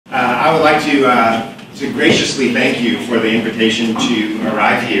I would like to graciously thank you for the invitation to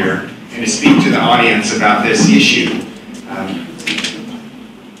arrive here and to speak to the audience about this issue.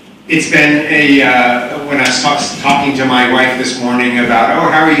 It's been when I was talking to my wife this morning about,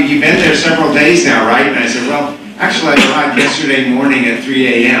 oh, how are you? You've been there several days now, right? And I said, well, actually I arrived yesterday morning at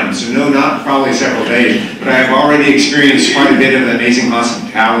 3 a.m., so no, not probably several days, but I've already experienced quite a bit of amazing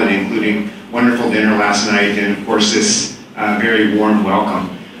hospitality, including wonderful dinner last night and, of course, this very warm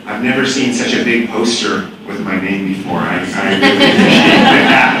welcome. I've never seen such a big poster with my name before. I really appreciate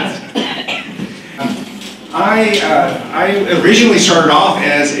that. I originally started off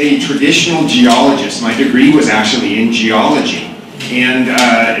as a traditional geologist. My degree was actually in geology, and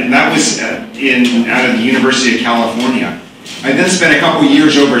that was out of the University of California. I then spent a couple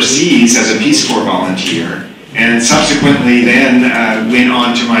years overseas as a Peace Corps volunteer, and subsequently then went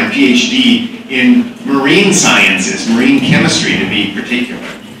on to my Ph.D. in marine sciences, marine chemistry to be particular.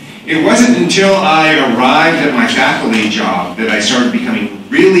 It wasn't until I arrived at my faculty job that I started becoming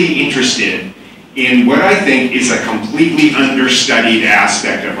really interested in what I think is a completely understudied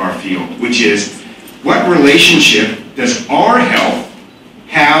aspect of our field, which is what relationship does our health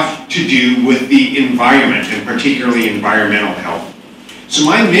have to do with the environment, and particularly environmental health. So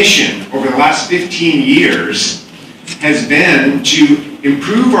my mission over the last 15 years has been to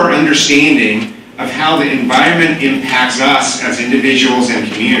improve our understanding of how the environment impacts us as individuals and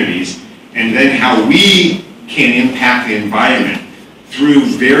communities, and then how we can impact the environment through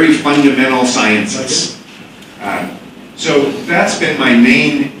very fundamental sciences. So that's been my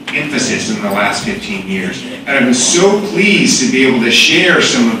main emphasis in the last 15 years. And I'm so pleased to be able to share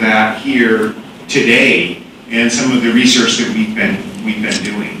some of that here today and some of the research that we've been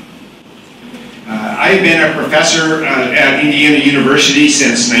doing. I've been a professor at Indiana University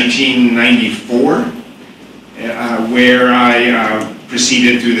since 1994, where I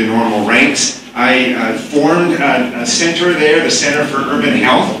proceeded through the normal ranks. I formed a center there, the Center for Urban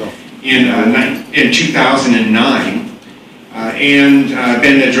Health, in 2009, and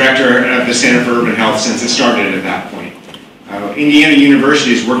been the director of the Center for Urban Health since it started at that point. Indiana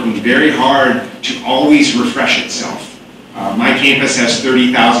University is working very hard to always refresh itself. My campus has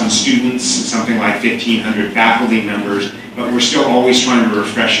 30,000 students, something like 1,500 faculty members, but we're still always trying to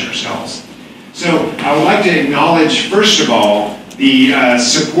refresh ourselves. So I would like to acknowledge, first of all, the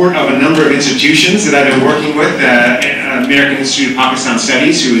support of a number of institutions that I've been working with, American Institute of Pakistan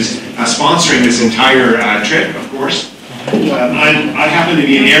Studies, who is sponsoring this entire trip, of course. I happen to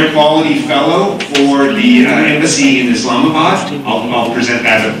be an air quality fellow for the embassy in Islamabad. I'll present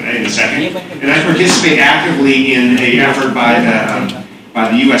that in a second. And I participate actively in an effort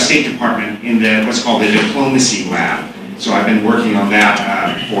by the U.S. State Department in what's called the Diplomacy Lab. So I've been working on that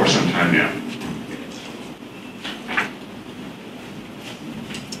for some time now.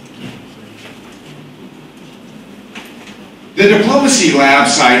 The Diplomacy Lab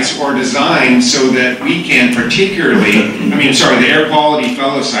sites are designed so that we can the Air Quality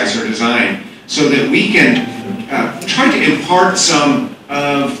Fellow sites are designed so that we can try to impart some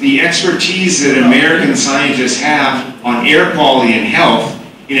of the expertise that American scientists have on air quality and health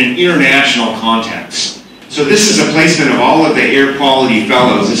in an international context. So this is a placement of all of the Air Quality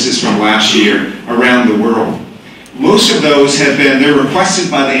Fellows, this is from last year, around the world. Most of those they're requested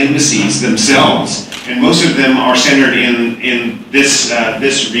by the embassies themselves, and most of them are centered in this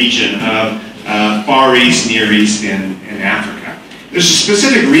region of Far East, Near East, and Africa. There's a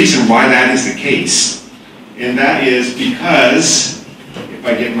specific reason why that is the case, and that is because, if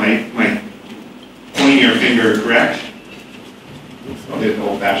I get my pointing finger correct, I'll do it the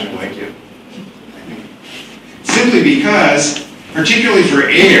old-fashioned way too. Simply because, particularly for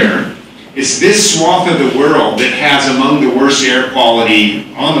air, it's this swath of the world that has among the worst air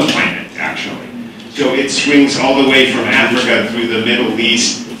quality on the planet, actually. So it swings all the way from Africa through the Middle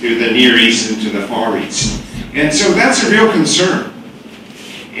East, through the Near East, and to the Far East. And so that's a real concern.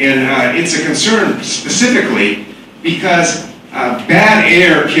 And it's a concern specifically because bad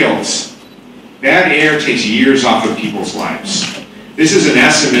air kills. Bad air takes years off of people's lives. This is an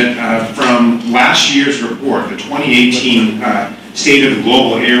estimate from last year's report, the 2018 State of the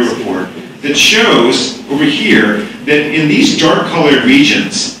Global Air Report, that shows over here that in these dark-colored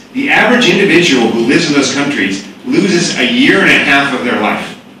regions, the average individual who lives in those countries loses a year and a half of their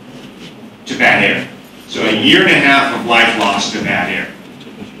life to bad air. So a year and a half of life lost to bad air.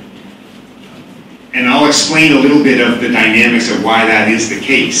 And I'll explain a little bit of the dynamics of why that is the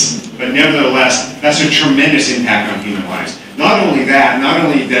case. But nevertheless, that's a tremendous impact on human lives. Not only that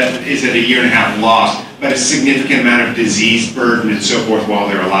is it a year and a half lost, but a significant amount of disease burden and so forth while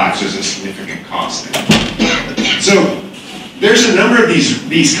they're alive. So there's a significant cost there. So there's a number of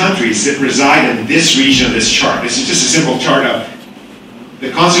these countries that reside in this region of this chart. This is just a simple chart of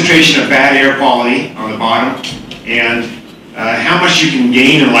the concentration of bad air quality on the bottom and how much you can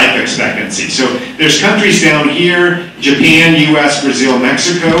gain in life expectancy. So there's countries down here, Japan, US, Brazil,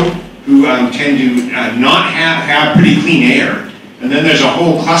 Mexico, who tend to not have pretty clean air. And then there's a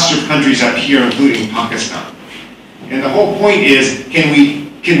whole cluster of countries up here, including Pakistan. And the whole point is, can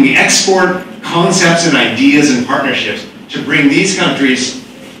we export concepts and ideas and partnerships to bring these countries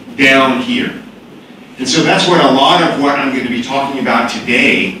down here? And so that's what a lot of what I'm going to be talking about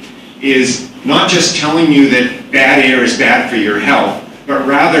today is, not just telling you that bad air is bad for your health, but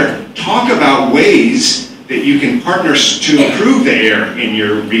rather talk about ways that you can partner to improve the air in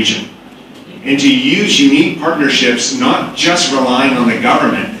your region. And to use unique partnerships, not just relying on the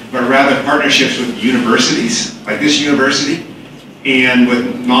government, but rather partnerships with universities, like this university, and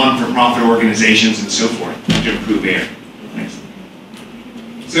with non-for-profit organizations and so forth to improve air. Next.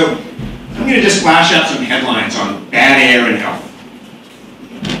 So I'm going to just flash out some headlines on bad air and health.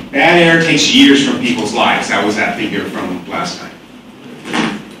 Bad air takes years from people's lives. That was that figure from last time.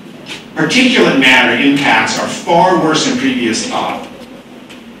 Particulate matter impacts are far worse than previous thought.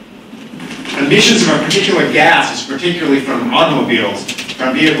 Emissions of a particular gas, particularly from automobiles,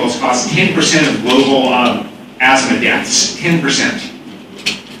 from vehicles, cause 10% of global asthma deaths.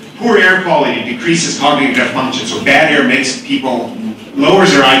 10%. Poor air quality decreases cognitive function, so bad air makes people,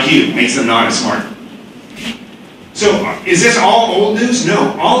 lowers their IQ, makes them not as smart. So is this all old news?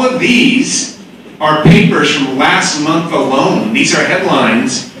 No. All of these are papers from last month alone. These are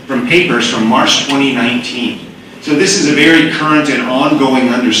headlines from papers from March 2019. So this is a very current and ongoing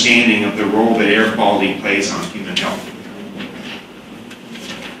understanding of the role that air quality plays on human health.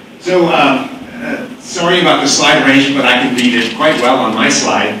 So, sorry about the slide arrangement, but I can read it quite well on my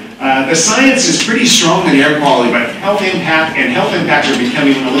slide. The science is pretty strong in air quality, but health impacts are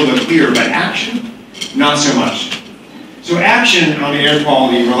becoming a little bit clearer, but action, not so much. So action on air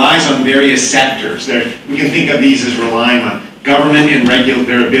quality relies on various sectors. We can think of these as relying on government and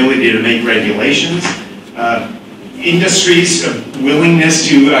their ability to make regulations, industries' willingness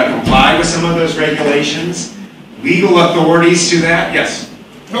to comply with some of those regulations, legal authorities to that. Yes?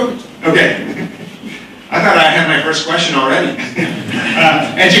 Okay. I thought I had my first question already.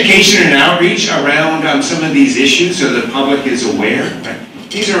 Education and outreach around some of these issues so the public is aware.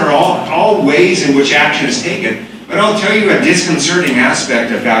 These are all ways in which action is taken. But I'll tell you a disconcerting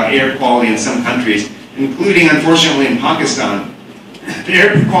aspect about air quality in some countries, including, unfortunately, in Pakistan. The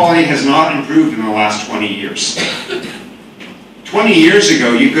air quality has not improved in the last 20 years. 20 years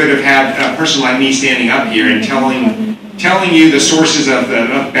ago, you could have had a person like me standing up here and telling you the sources of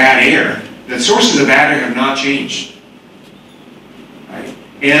bad air. The sources of bad air have not changed. Right?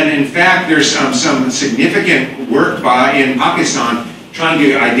 And in fact, there's some significant work in Pakistan trying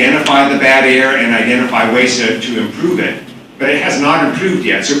to identify the bad air and identify ways to improve it. But it has not improved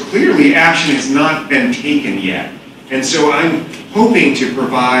yet. So clearly, action has not been taken yet. And so I'm hoping to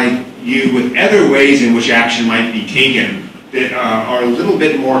provide you with other ways in which action might be taken that are a little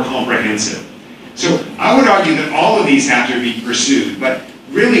bit more comprehensive. So I would argue that all of these have to be pursued, but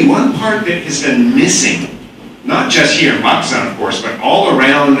really one part that has been missing, not just here in Pakistan, of course, but all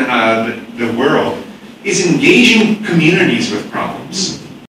around the world, is engaging communities with problems.